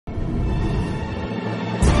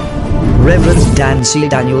Reverend Dan C.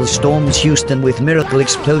 Daniel storms Houston with miracle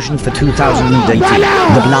explosion for 2018.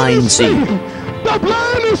 The blind see. The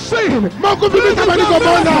blind is seeing.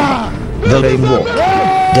 The lame walk.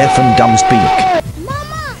 Deaf and dumb speak.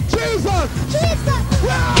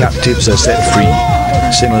 Captives are set free.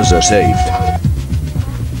 Sinners are saved.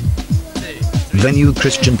 Venue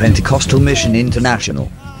Christian Pentecostal Mission International.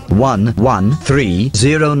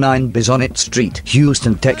 11309 Bisonet Street,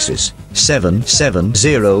 Houston, Texas,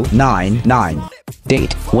 77099.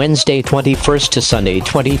 Date, Wednesday 21st to Sunday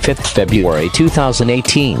 25th February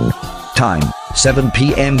 2018. Time, 7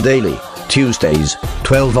 p.m. daily. Tuesdays,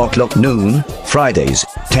 12 o'clock noon. Fridays,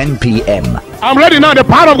 10 p.m. I'm ready now. The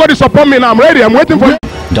power of God is upon me now. I'm ready. I'm waiting for you.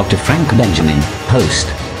 Dr. Frank Benjamin, host.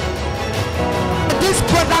 This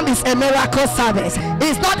program is a miracle service.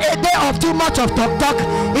 It's not a day of too much of talk.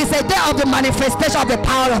 It's a day of the manifestation of the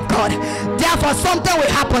power of God. Therefore, something will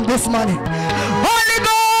happen this morning. Holy Ghost!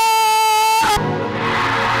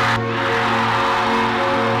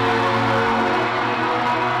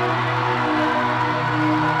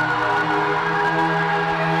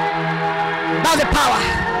 Now the power.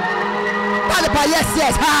 Now the power. Yes,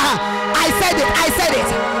 yes. I said it. I said it.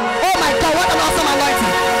 Oh my God, what an awesome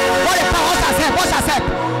anointing. What a power. Watch yourself. Watch yourself.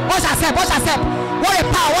 Watch yourself. Watch yourself. What a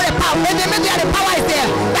power. What a power. In the middle, the power is there.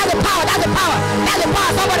 That's the power. That's the power. That's the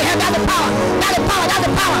power. Somebody have that's the power. That's the power. That's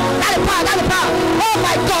the power. That's the power. That's the power. Oh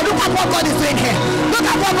my God, look at what God is doing here. Look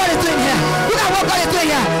at what God is doing here. Look at what God is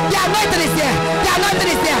doing here. The anointing is there. The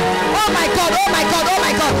anointing is there. Oh my God. Oh my God. Oh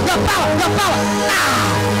my God. The power. The power.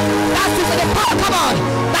 That's it. The power. Come on.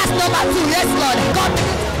 That's number 2. Yes, Lord. God.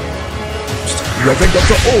 Reverend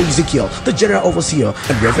Dr. O. Ezekiel, the General Overseer,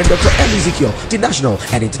 and Reverend Dr. L. Ezekiel, the National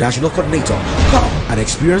and International Coordinator. Come and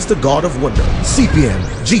experience the God of Wonder. CPM,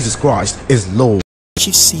 Jesus Christ is Lord.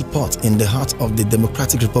 Chief seaport in the heart of the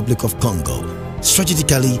Democratic Republic of Congo,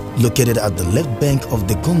 strategically located at the left bank of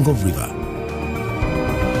the Congo River.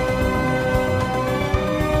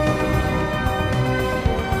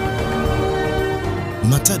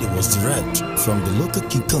 Matadi was derived from the local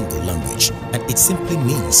Kikongo language, and it simply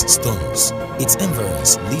means stones. Its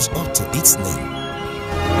inference lives up to its name.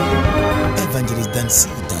 Evangelist Dan C.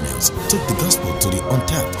 took the gospel to the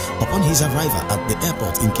untapped. Upon his arrival at the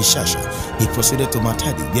airport in Kinshasa, he proceeded to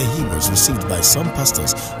Matadi, where he was received by some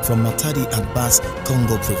pastors from Matadi and Bas,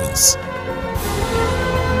 Congo province.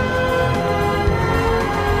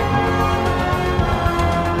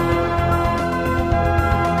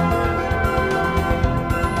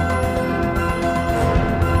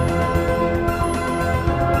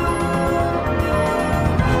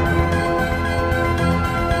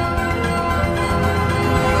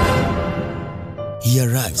 He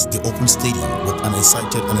arrives the open stadium with an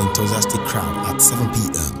excited and enthusiastic crowd at 7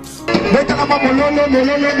 p.m. You're welcome.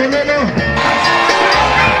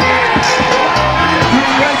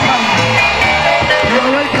 You're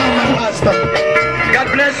welcome, my pastor. God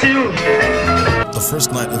bless you. The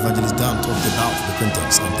first night, Evangelist Dan talked about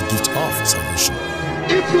repentance and the gift of salvation.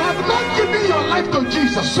 If you have not given your life to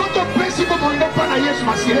Jesus, so the principle will not find a yes,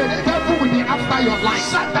 the devil will be after your life.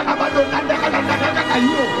 And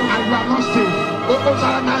you are not saved.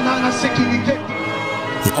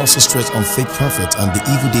 He also stressed on fake prophets and the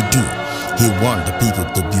evil they do. He warned the people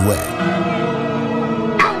to beware.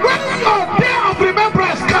 And when your day of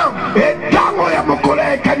remembrance comes,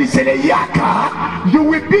 you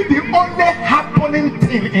will be the only happening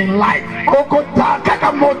thing in life.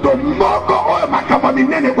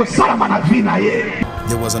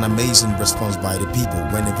 There was an amazing response by the people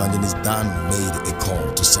when Evangelist Dan made a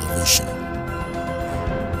call to salvation.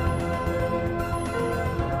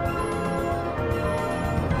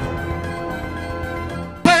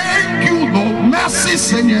 Merci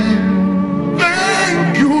Seigneur,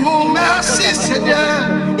 thank you, merci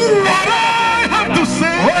Seigneur. What I have to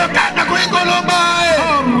say,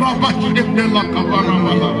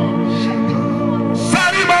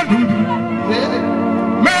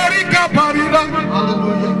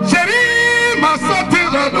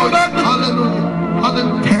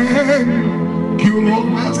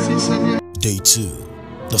 Day 2.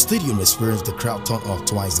 The stadium experienced the crowd turn up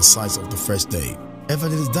twice the size of the first day.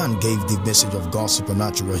 Evangelist Dan gave the message of God's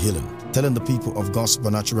supernatural healing, telling the people of God's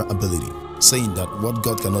supernatural ability, saying that what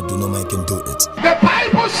God cannot do, no man can do it. The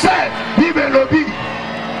Bible said,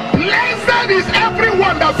 blessed is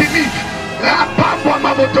everyone that believes.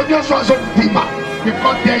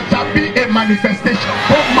 Because there shall be a manifestation.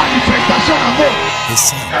 He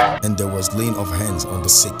sang, and there was laying of hands on the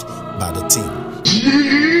sick by the team.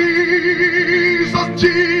 Jesus,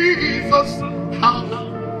 Jesus,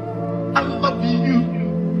 I love you.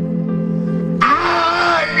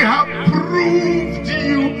 I have proved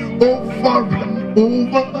you over over and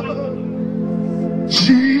over.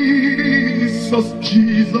 Jesus,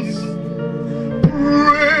 Jesus,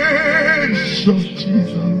 precious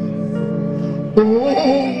Jesus.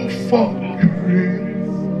 Oh, for grace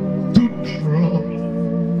to draw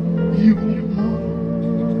you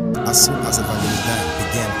on. As soon as Evangelist Dan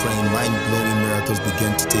began praying, mind-blowing miracles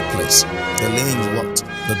began to take place. The lame walked,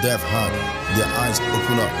 the deaf heard, their eyes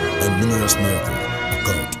opened up, and numerous miracles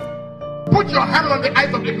occurred. Put your hand on the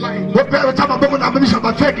eyes of the blind. Put your hand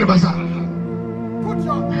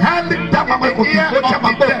down on the ear of the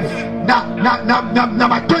deaf.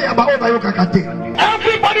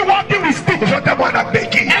 Everybody walking with stick.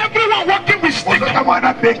 Everyone walking with stick.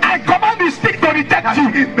 I command the stick to reject you.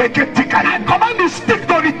 I command the stick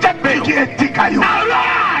to reject you.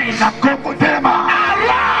 Arise!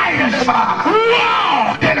 Arise!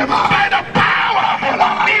 Wow! By the power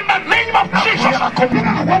in the name of Jesus.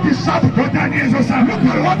 What is up? Look at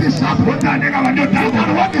what is up. Look at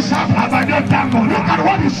what is up. Look at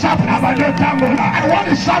what is up. And what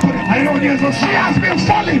is happening? She has been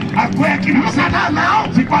falling. Look at her now.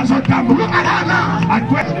 Look at her now.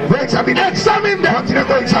 Examine them.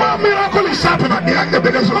 More miracle is happening. More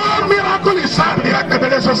miracle is happening.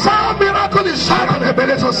 More miracle is happening.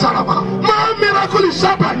 More miracle is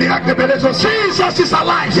happening. Jesus is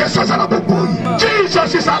alive. Yes,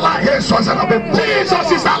 Jesus is alive. Yes,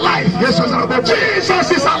 Jesus is alive. Yes,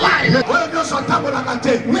 Jesus is alive. Wherever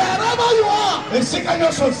you are, stand up,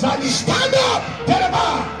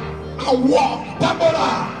 and walk.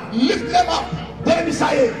 Lift them up.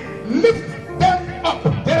 Lift them up.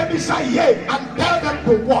 And tell them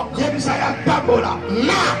to walk.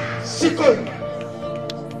 La sikol.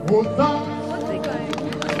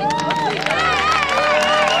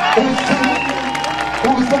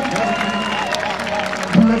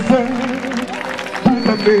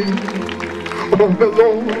 Of the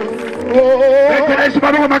Lord.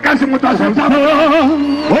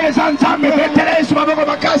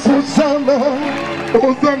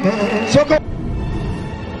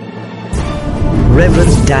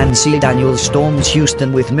 Reverend Dan C. Daniel storms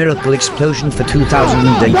Houston with miracle explosion for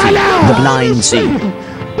 2018. The blind see.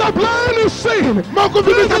 The blind is seeing.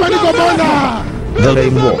 The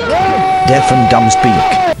lame walk. Deaf and dumb speak.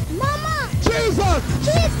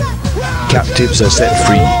 Captives are set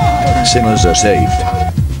free. Sinners are saved.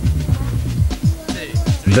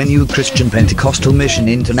 Venue Christian Pentecostal Mission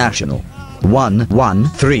International.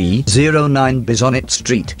 11309 Bisonet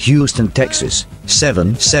Street, Houston, Texas,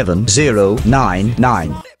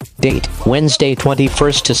 77099. Date, Wednesday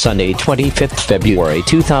 21st to Sunday 25th February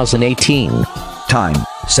 2018. Time,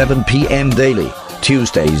 7 p.m. daily.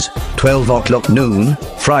 Tuesdays, 12 o'clock noon.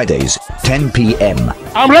 Fridays, 10 p.m.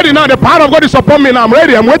 I'm ready now. The power of God is upon me now. I'm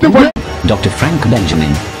ready. I'm waiting for you. Dr. Frank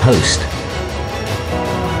Benjamin, host.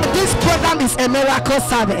 This program is a miracle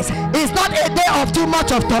service. It's not a day of too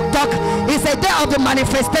much of talk. It's a day of the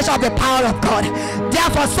manifestation of the power of God.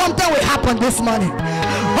 Therefore, something will happen this morning.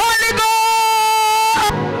 Holy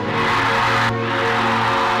Ghost!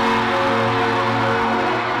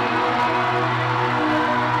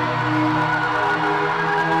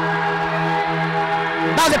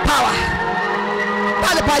 That's the power.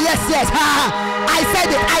 That's the power. Yes, yes. I said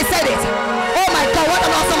it. Oh my God, what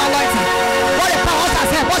an awesome anointing. What a power. What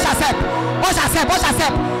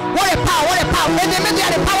a power. In the middle,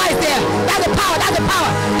 the power is there. That's the power.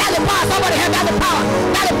 Somebody have that's the power.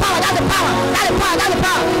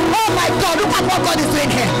 Oh my God, look at what God is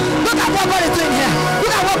doing here. The anointing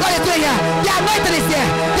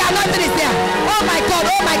is there. Oh my God.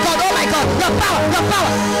 The power.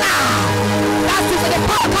 That's the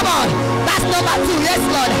power. Come on. That's number 2. Yes,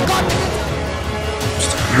 Lord. God.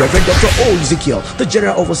 Reverend Dr. O. Ezekiel, the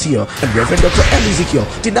General Overseer, and Reverend Dr. L. Ezekiel,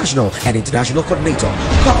 the National and International Coordinator.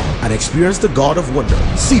 Come and experience the God of Wonder.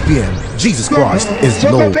 CPM, Jesus Christ is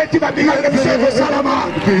Lord. Start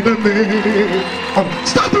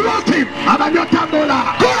walking.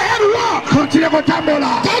 Go ahead, walk. Continue to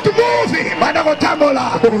tambola. Start moving. Manago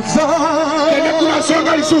tambola.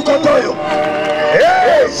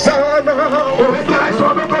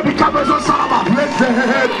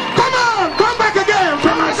 Come on, come back again.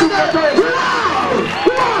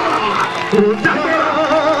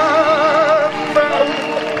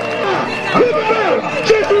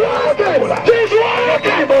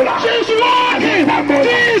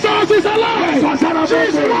 Jesus is alive.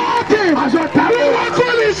 She's walking.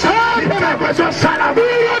 Miracle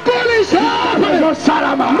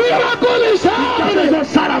is happening.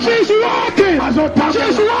 She's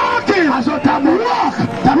walking. Walk.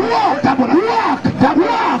 Come on.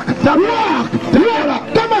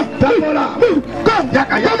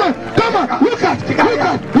 Look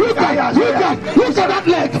at. Look at that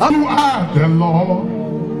leg. You are the Lord.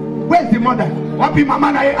 Where's the mother? Wapi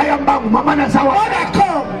mama na I am bang. Mama na sawa. Mother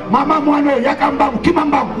come. Mama mwana yakambang.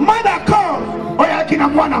 Kimambang. Mother come. Oya kina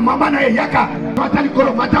mwana mama na yaka. Matali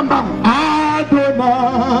koro matambang.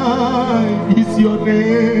 Adonai is your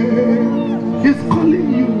name. He's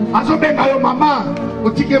calling you. Aso benga yo mama.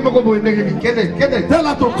 Otike moko bo ndege kede. Tell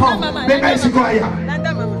her to come. Benga isiko aya.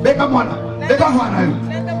 Benga mwana. Benga mwana yo.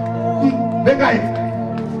 Benga ye.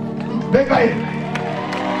 Benga ye.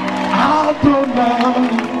 Adonai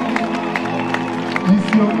is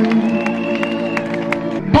your name.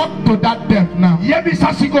 Talk to that death now. You are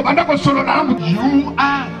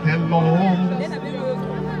the Lord.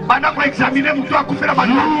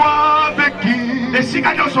 You are the King.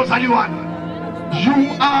 You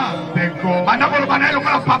are the God.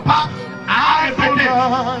 Papa.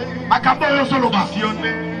 Adonai is your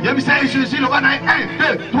name.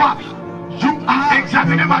 You are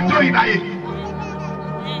examiné ma toi.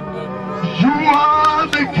 You are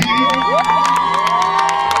the King.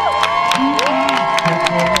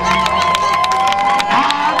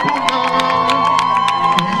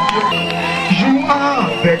 You are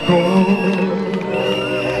the God.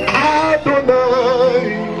 Adonai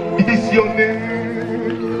is your name.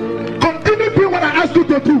 Continue doing what I asked you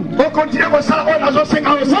to do. What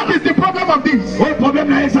is the problem of this? What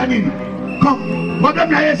problem is happening? Come.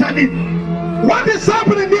 Problem is happening. What is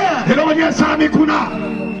happening there?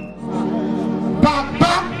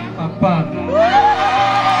 Papa.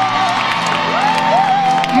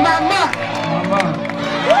 Mama.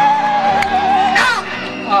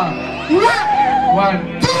 One,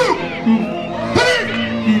 two, three.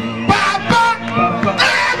 Papa.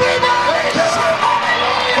 Everybody.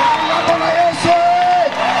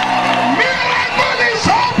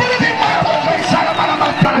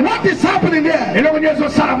 What is happening there? Hey,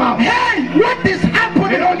 what is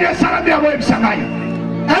happening?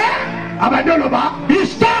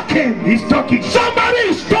 He's talking. He's talking. Somebody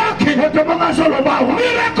is talking.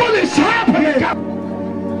 Miracle is happening.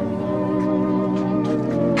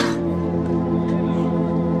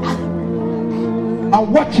 I'm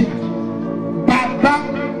watching. Baba.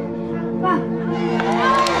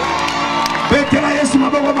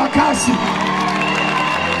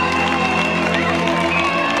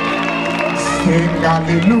 Sing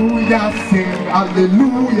hallelujah, sing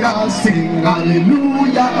hallelujah, sing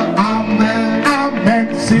hallelujah, amen, amen.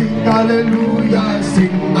 Sing hallelujah,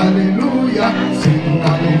 sing hallelujah, sing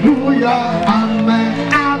hallelujah,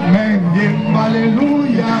 amen, amen. Sing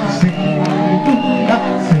hallelujah, sing hallelujah,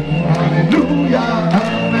 sing hallelujah,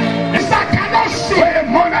 amen. It's like I don't see a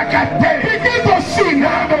monarch. Begin to see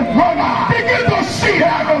now the monarch. Begin to see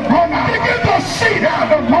now the monarch. Begin to see now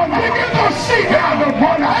the monarch. Begin to see now the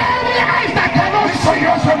monarch. So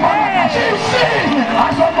you're so mona. You see,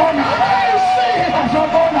 as a mona. You see, as a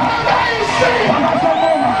mona. You see, as a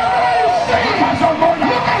mona. You see, as a mona.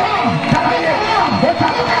 Look at her. Look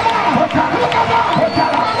at her. Look at her. Look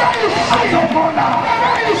at her. You see, as a mona.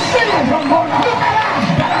 You see, as a mona. Look at her.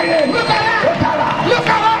 Look at her. Look at her. Look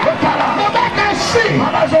at her. Look at her. Look at her. See,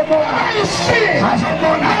 as a mona. You see, as a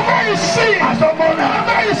mona. You see, as a mona.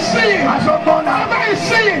 You see, as a mona. You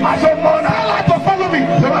see, as a mona. I like to follow me.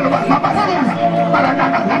 Tell her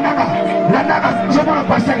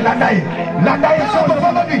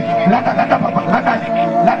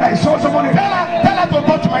to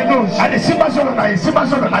touch my nose. And Simba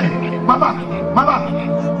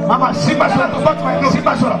Mama, Simba to touch my nose.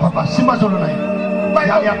 Simba Papa, Simba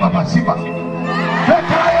Papa, Simba.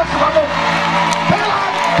 Tell her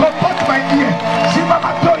to touch my ear. Simba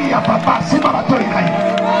Matoria, Papa, Simba Matoria.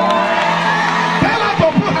 Tell her to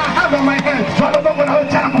put her hand on my head. So I don't know what I'll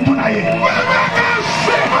tell her to do.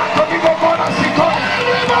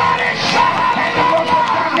 Everybody shout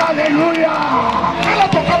hallelujah.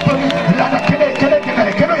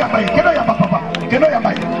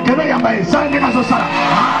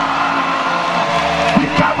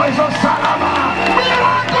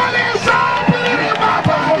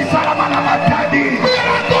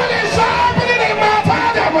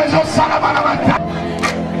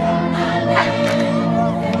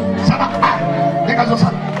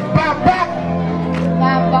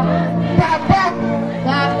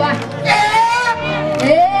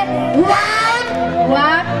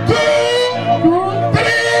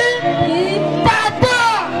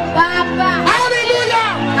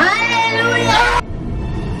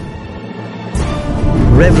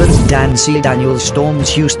 Reverend Dan C. Daniel storms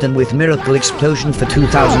Houston with miracle explosion for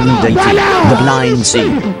 2018. The blind see.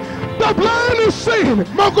 The blind is seeing.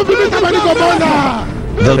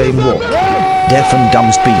 The lame walk. Deaf and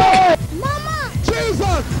dumb speak.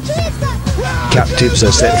 Jesus, Captives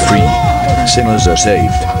are set free. Sinners are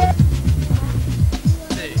saved.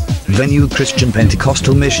 Venue Christian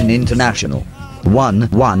Pentecostal Mission International.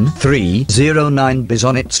 11309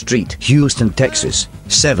 Bisonet Street, Houston, Texas,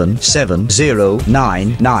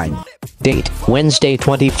 77099. Date, Wednesday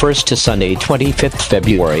 21st to Sunday 25th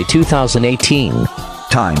February 2018.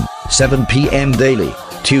 Time, 7 p.m. daily.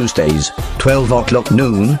 Tuesdays, 12 o'clock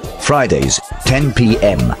noon. Fridays, 10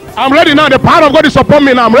 p.m. I'm ready now. The power of God is upon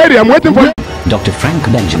me now. I'm ready. I'm waiting for you. Dr. Frank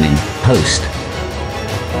Benjamin, host.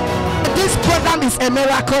 This program is a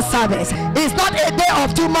miracle service. It's not a day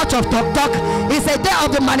of too much of talk. It's a day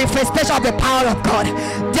of the manifestation of the power of God.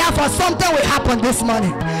 Therefore, something will happen this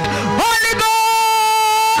morning. Holy Ghost!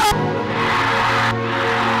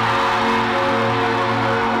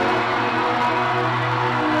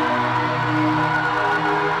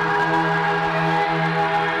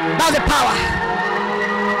 That's the power.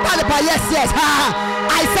 That's the power. Yes, yes.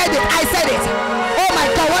 I said it. I said it. Oh my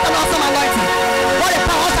God, what an awesome anointing. What a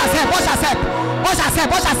power. What has help? What has help? What has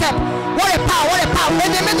help? What has help? What a power. What a power. In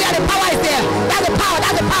the middle, the power is there. That's the power.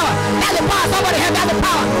 That's the power. That's the power. Somebody help. That's the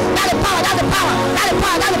power. That's the power. That's the power. That's the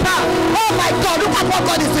power. That's the power. Oh my God, look at what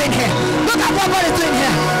God is doing here. Look at what God is doing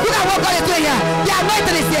here. Look at what God is doing here. The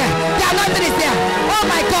anointing is there. The anointing is there. Oh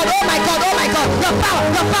my God. Oh my God. Oh my God. The power.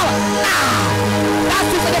 The power.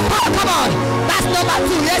 That's the power. Come on. That's number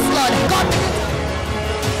 2. Yes, Lord. God.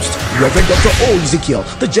 Reverend Dr. O. Ezekiel,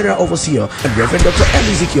 the General Overseer, and Reverend Dr. M.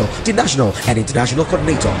 Ezekiel, the National and International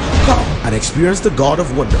Coordinator. Come and experience the God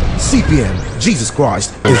of Wonder. CPM, Jesus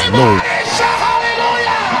Christ is Lord.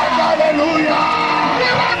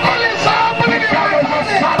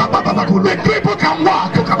 The people can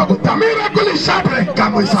walk. The miracle is happening.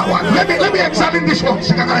 Let me examine this one.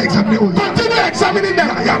 Continue examining them.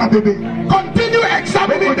 Continue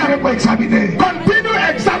examining them. Continue examining them. Continue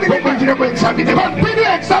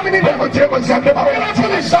examining them.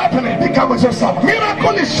 Miracle is happening.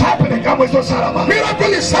 Miracle is happening. Miracle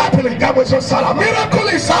is happening. Miracle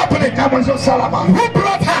is happening. Who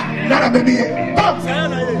brought her? Nana baby.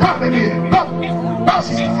 Come, baby. Come,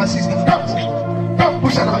 sister. Come.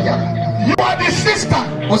 You are the sister.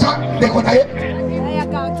 What's that?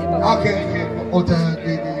 Okay.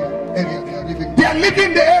 They are living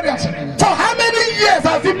in the area. So how many years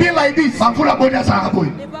has it been like this?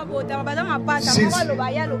 Since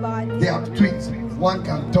they are twins. One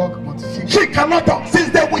can talk, but she cannot talk.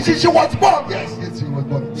 Since she was born. Yes, she was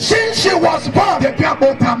born. Since she was born, she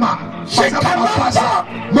cannot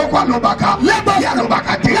talk. Let us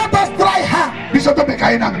try her.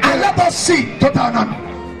 And let us see. Papa.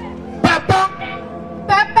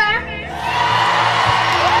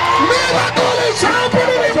 Miracle is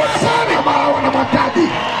happening in my body.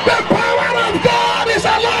 The power of God is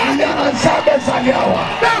alive. The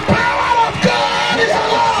power of God is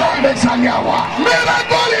alive.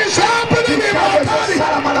 Miracle is happening in my body.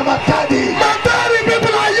 My body,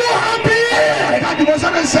 people, are you happy?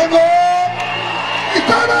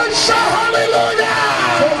 Come on, shout hallelujah.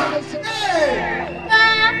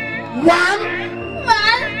 1,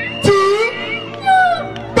 2,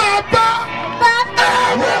 Papa.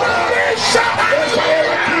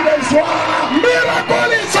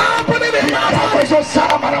 Miracle is happening in my body.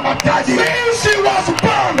 Since she was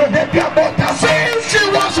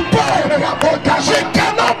born, she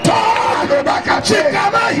cannot talk, she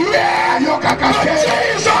cannot hear. But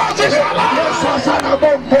Jesus is alive.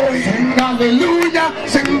 Sing hallelujah,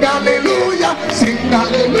 sing hallelujah, sing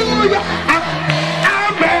hallelujah.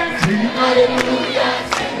 Amen. Sing hallelujah,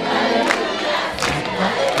 sing hallelujah.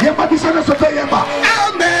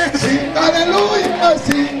 Amen. Sing hallelujah,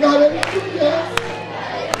 sing hallelujah.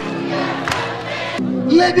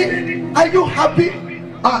 Lady, are you happy?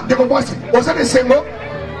 The voice was that the same one?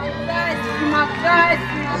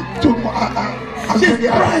 She's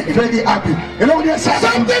very happy.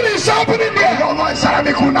 Something is happening there.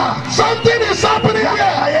 Something is happening there.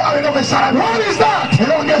 What is that?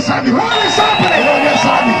 What is happening? What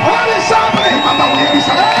is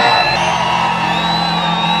happening?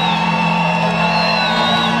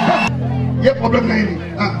 Yeah, problem lady.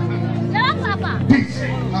 Peace.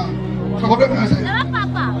 Problem lady.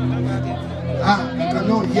 You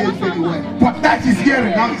cannot hear very well. But that is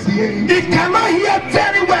hearing. Now he's hearing. He cannot hear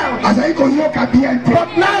very well. As I go yoga behind.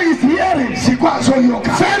 But now he's hearing.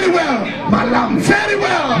 Very well. Malam. Very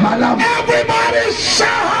well. Malam. Everybody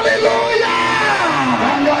shout hallelujah.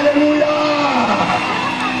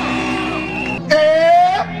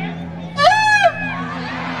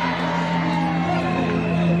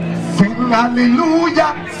 Hallelujah. Sing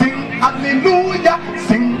hallelujah. Sing hallelujah.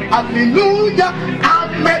 Sing hallelujah.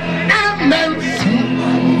 Amen. Amen. Sing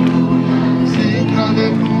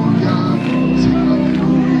hallelujah.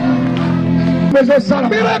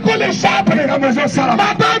 Miracle is happening.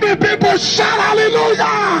 My baby people shout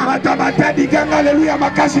hallelujah.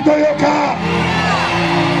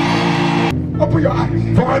 Open your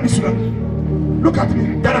eyes. Look at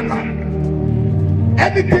me.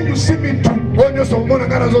 Anything you see me do, do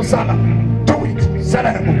it.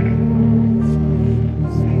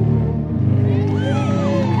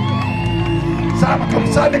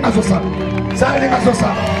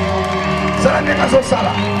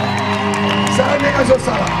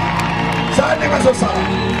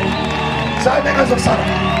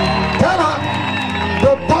 Tell her to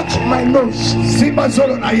touch my nose. Simba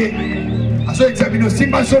solo na ye. Aso examine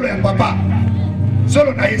Simba solo ya papa.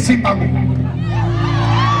 Solo na ye Simba go.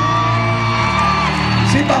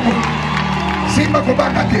 Simba go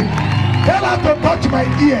back again. Tell her to touch my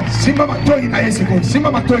ears. Simba matoi na ye siko.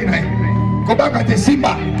 Simba matoi na ye. Go back again.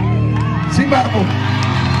 Simba go.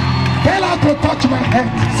 Tell her to touch my head.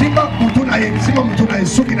 Simba mutu na ye. Simba mutu na ye.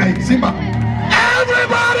 Suki na ye. Simba.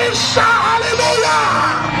 Everybody shout hallelujah!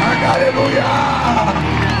 Hallelujah!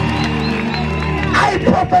 I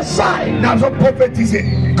prophesy. That's what prophet is.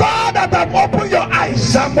 God that have opened your eyes,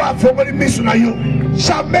 someone from the mission of you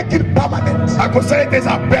shall make it permanent. I consider it as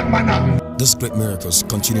a permanent. These great miracles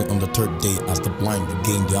continued on the third day as the blind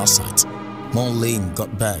regained their sight. More lame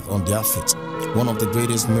got back on their feet. One of the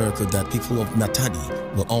greatest miracles that people of Matadi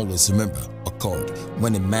will always remember occurred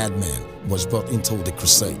when a madman was brought into the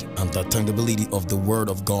crusade, and the tangibility of the word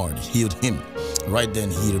of God healed him. Right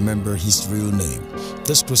then he remembered his real name.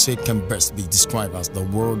 This crusade can best be described as the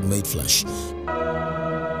Word made flesh.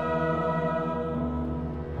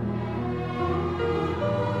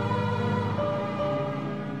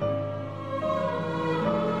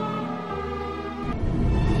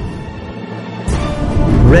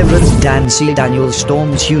 Reverend Dan C. Daniel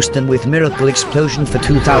storms Houston with miracle explosion for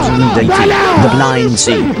 2018. The blind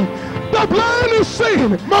see. The blind is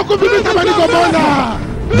seeing.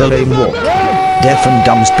 The lame walk. Deaf and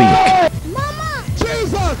dumb speak.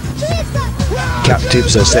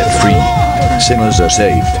 Captives are set free. Sinners are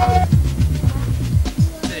saved.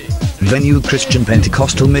 Venue Christian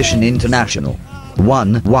Pentecostal Mission International.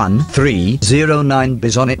 11309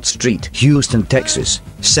 Bisonet Street, Houston, Texas,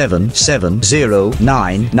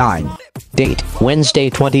 77099. Date, Wednesday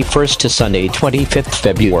 21st to Sunday 25th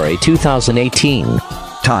February 2018.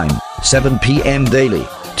 Time, 7 p.m. daily.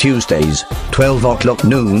 Tuesdays, 12 o'clock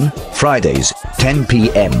noon. Fridays, 10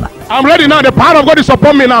 p.m. I'm ready now. The power of God is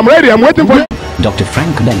upon me now. I'm ready. I'm waiting for you. Dr.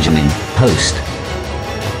 Frank Benjamin, host.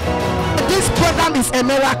 This program is a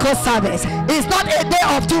miracle service. It's not a day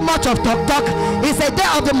of too much of talk. It's a day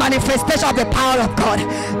of the manifestation of the power of God.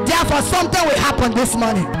 Therefore, something will happen this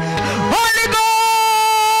morning. Holy Ghost!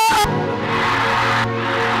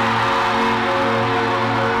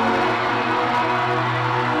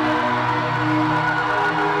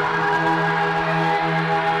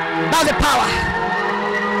 That's the power.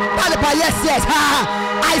 That's the power. Yes.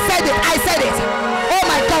 I said it. Oh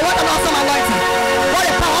my God, what an awesome anointing. What a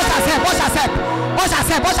power. What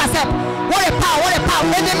a power.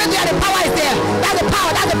 In the middle, the power is there. That's the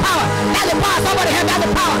power. Somebody have that's the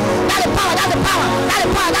power.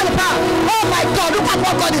 Oh my God, look at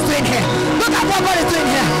what God is doing here. The anointing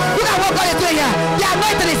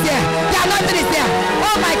is there.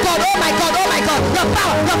 Oh my God. The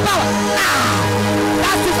power.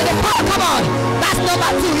 That's it, the power. Come on. That's number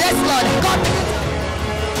 2. Yes, Lord. God.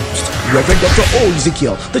 Reverend Dr. O.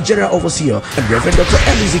 Ezekiel, the General Overseer, and Reverend Dr.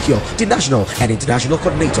 M. Ezekiel, the National and International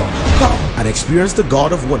Coordinator. Come and experience the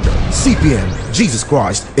God of Wonder. CPM, Jesus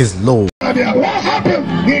Christ is Lord. What happened?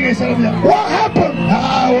 I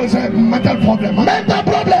was a mental problem.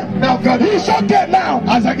 Now God, he's okay now.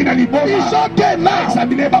 He's okay now.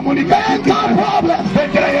 Mental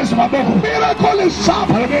problem. Miracle is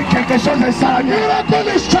happening.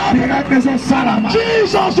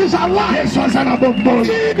 Jesus is alive.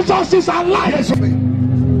 Jesus is alive.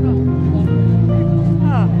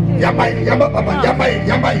 Yamai.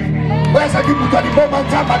 Where's the people that the moment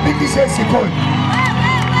time I think he says he called?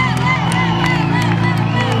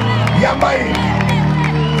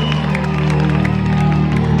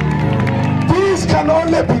 This can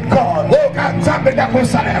only be God. If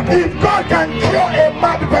God can cure a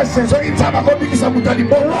mad person, so in time ago,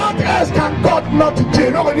 what else can God not do?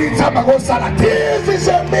 This is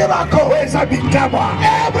a miracle. Everybody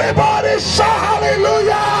shout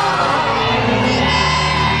hallelujah.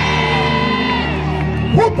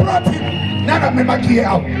 Who brought him?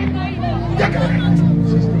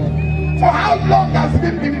 For how long has he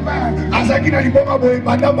been mad? As I get a boy,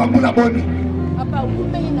 Madame Mamuna Boni.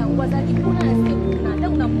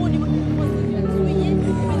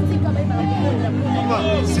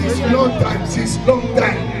 long time, since long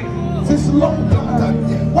time. Since long time,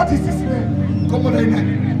 yeah. What is his name? Come on,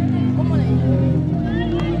 Nani.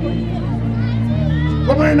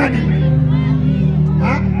 Come on, Nani.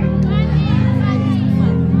 Huh?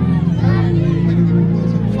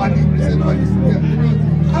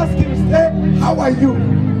 Ask him, say, how are you?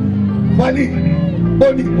 Fali,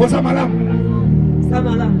 Boni, Wasamalam.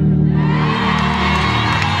 Samalam.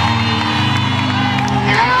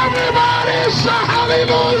 Everybody shout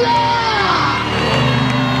hallelujah!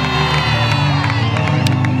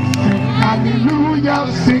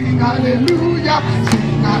 Sing hallelujah,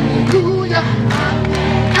 sing hallelujah,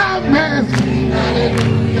 amen. Sing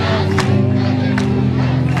hallelujah,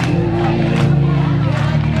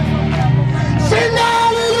 sing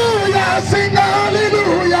hallelujah, sing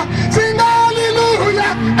hallelujah, sing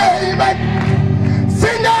hallelujah, amen.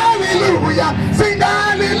 Sing hallelujah, sing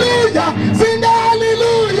hallelujah, sing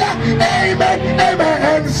hallelujah, amen,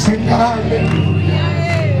 amen. Sing hallelujah.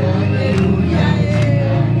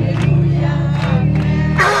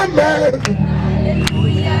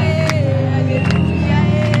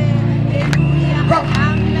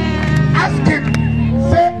 Ask him,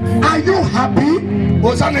 say, are you happy?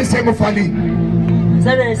 Ozane se mufali.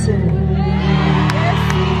 Tell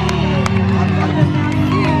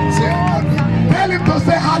him to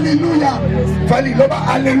say hallelujah. Fali loba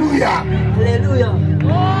hallelujah. Hallelujah.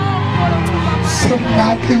 Sing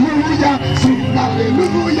hallelujah, sing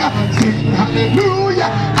hallelujah, sing hallelujah.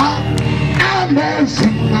 Amen.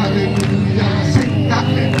 Sing hallelujah, sing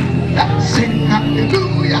hallelujah, sing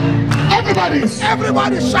hallelujah.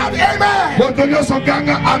 Everybody shout amen. Botolioso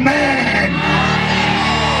ganga amen.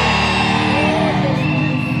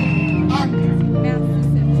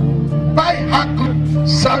 By Uncle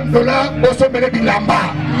Sandola, also many bilamba.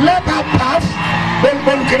 Let her pass.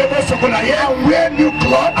 And wear new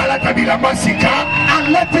clothes and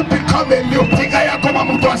let it become a new thing. Everybody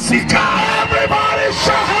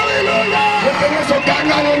shout hallelujah.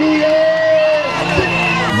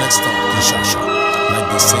 Next up, Ishasha, like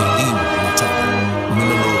they say in Mataba,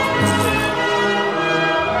 Milolo, Milolo.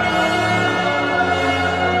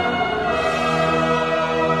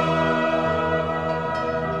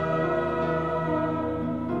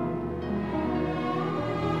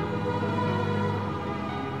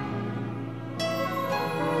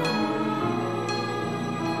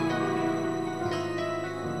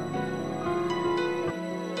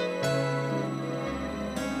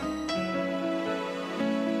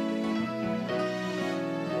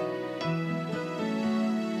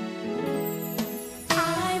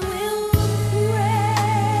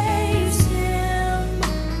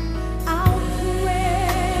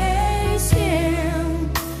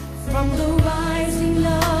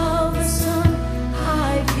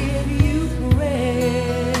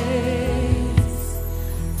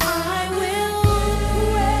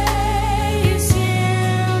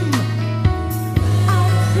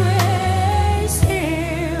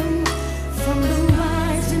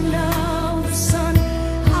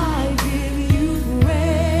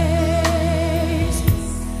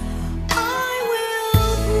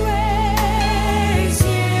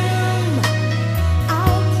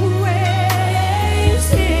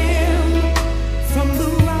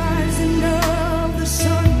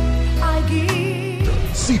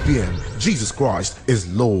 CPM, Jesus Christ is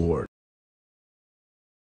Lord.